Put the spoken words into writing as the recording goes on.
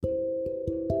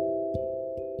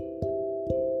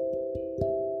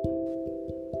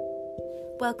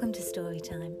Welcome to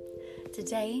Storytime.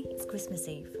 Today it's Christmas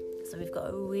Eve, so we've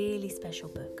got a really special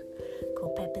book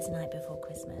called Peppa's Night Before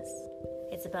Christmas.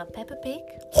 It's about Peppa Pig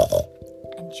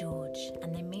and George,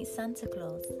 and they meet Santa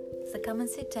Claus. So come and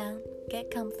sit down,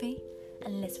 get comfy,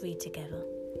 and let's read together.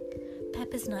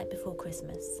 Peppa's Night Before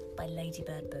Christmas by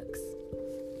Ladybird Books.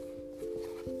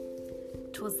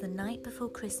 'Twas the night before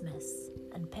Christmas,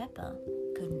 and Peppa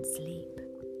couldn't sleep.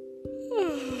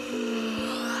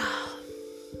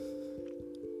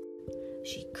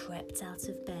 She crept out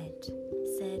of bed,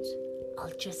 said,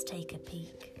 "I'll just take a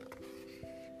peek."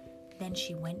 Then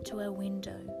she went to her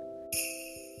window.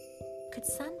 Could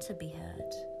Santa be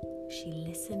heard? She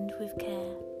listened with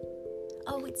care.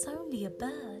 Oh, it's only a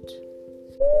bird.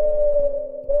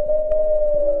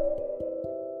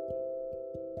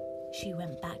 She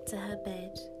went back to her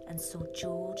bed and saw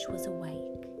George was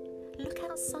awake. "Look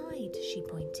outside," she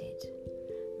pointed.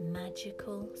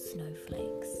 Magical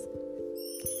snowflakes.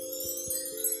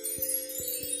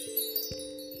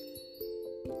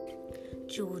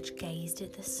 George gazed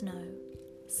at the snow.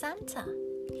 "Santa,"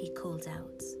 he called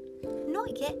out.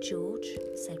 "Not yet, George,"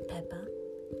 said Peppa,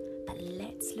 "but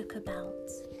let's look about."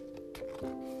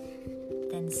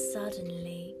 Then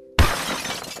suddenly,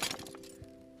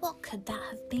 what could that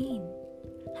have been?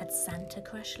 Had Santa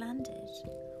crash landed,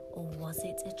 or was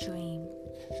it a dream?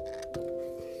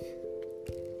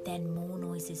 Then more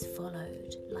noises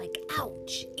followed, like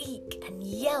ouch, eek, and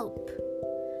yelp.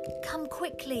 "Come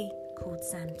quickly," called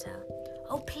Santa.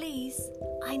 "Oh, please,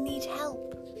 I need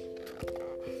help.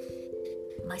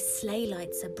 My sleigh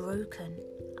lights are broken.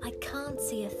 I can't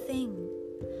see a thing.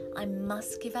 I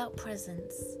must give out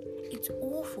presents. It's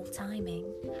awful timing."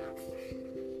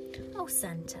 "Oh,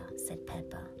 Santa," said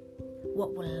Peppa,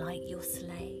 "what will light your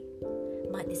sleigh?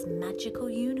 Might this magical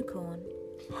unicorn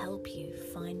help you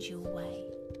find your way?"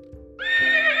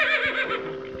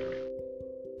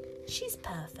 "She's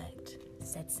perfect,"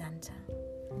 said Santa.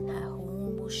 "Her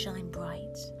horn will shine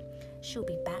bright. She'll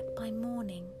be back by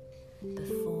morning,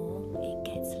 before it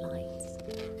gets light."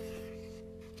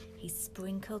 He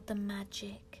sprinkled the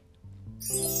magic.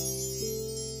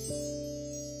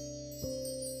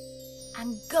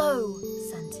 "And go,"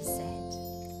 Santa said.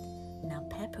 "Now,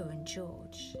 Peppa and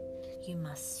George, you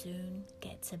must soon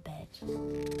get to bed."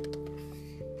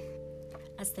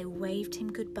 As they waved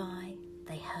him goodbye,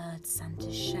 they heard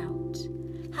Santa shout,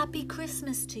 "Happy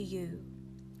Christmas to you.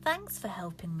 Thanks for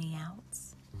helping me out."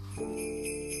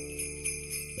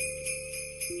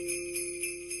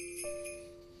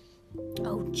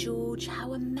 "Oh, George,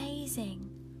 how amazing!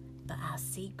 But our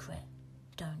secret,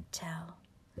 don't tell.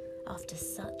 After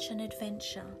such an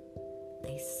adventure,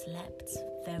 they slept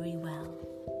very well."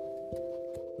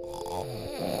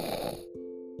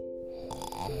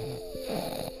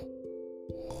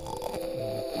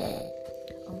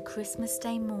 On Christmas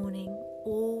Day morning,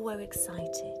 all were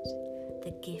excited.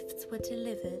 The gifts were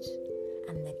delivered,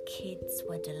 and the kids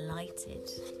were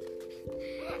delighted.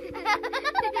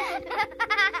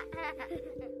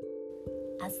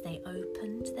 As they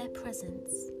opened their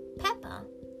presents, "Peppa,"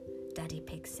 Daddy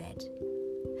Pig said,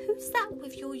 "Who's that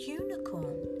with your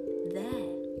unicorn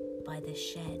there by the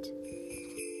shed?"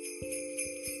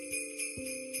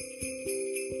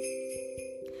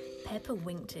 Peppa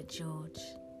winked at George.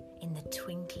 In the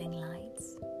twinkling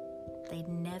lights, they'd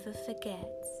never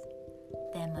forget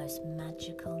their most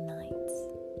magical nights.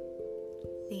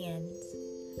 The end.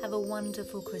 Have a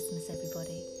wonderful Christmas,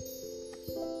 everybody.